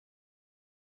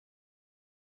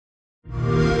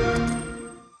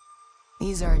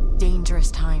These are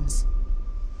dangerous times.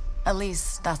 At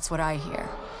least, that's what I hear.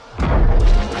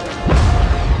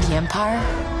 The Empire?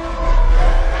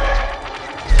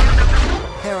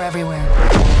 They're everywhere.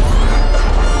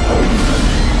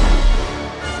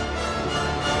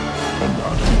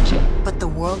 But the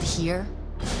world here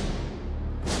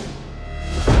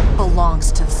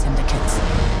belongs to the syndicates.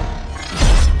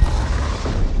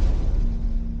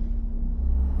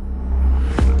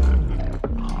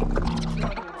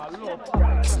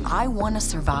 If I want to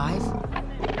survive,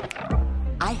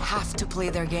 I have to play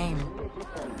their game.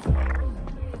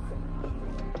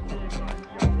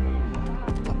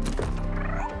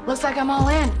 Looks like I'm all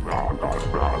in.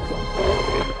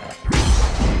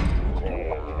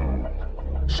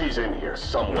 She's in here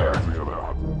somewhere.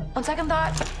 On second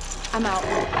thought, I'm out.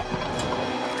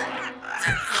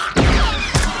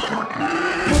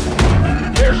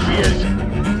 There she is!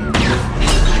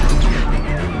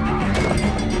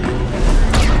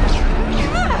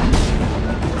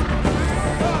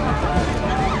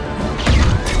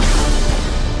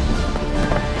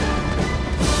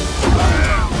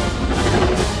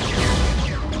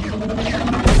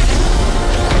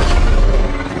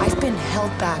 I've been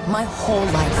held back my whole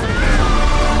life.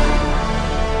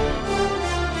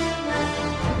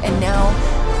 And now,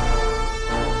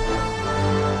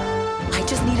 I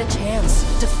just need a chance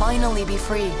to finally be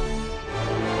free.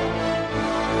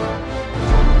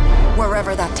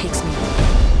 Wherever that takes me.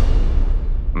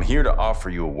 I'm here to offer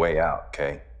you a way out,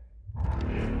 okay?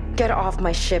 Get off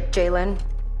my ship, Jalen.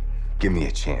 Give me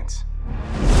a chance.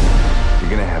 You're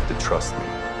gonna have to trust me.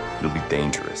 It'll be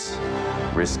dangerous,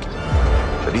 risky.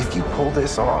 But if you pull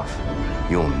this off,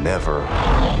 you'll never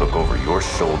look over your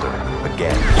shoulder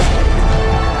again.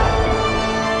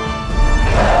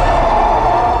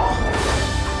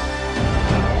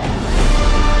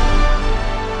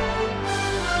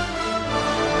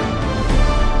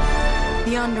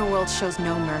 The underworld shows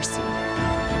no mercy.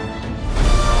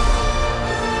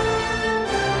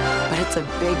 But it's a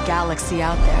big galaxy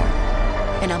out there,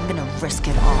 and I'm gonna risk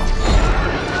it all.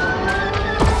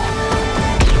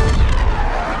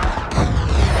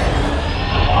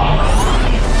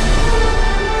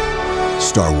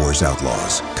 Star Wars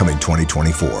Outlaws, coming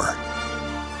 2024.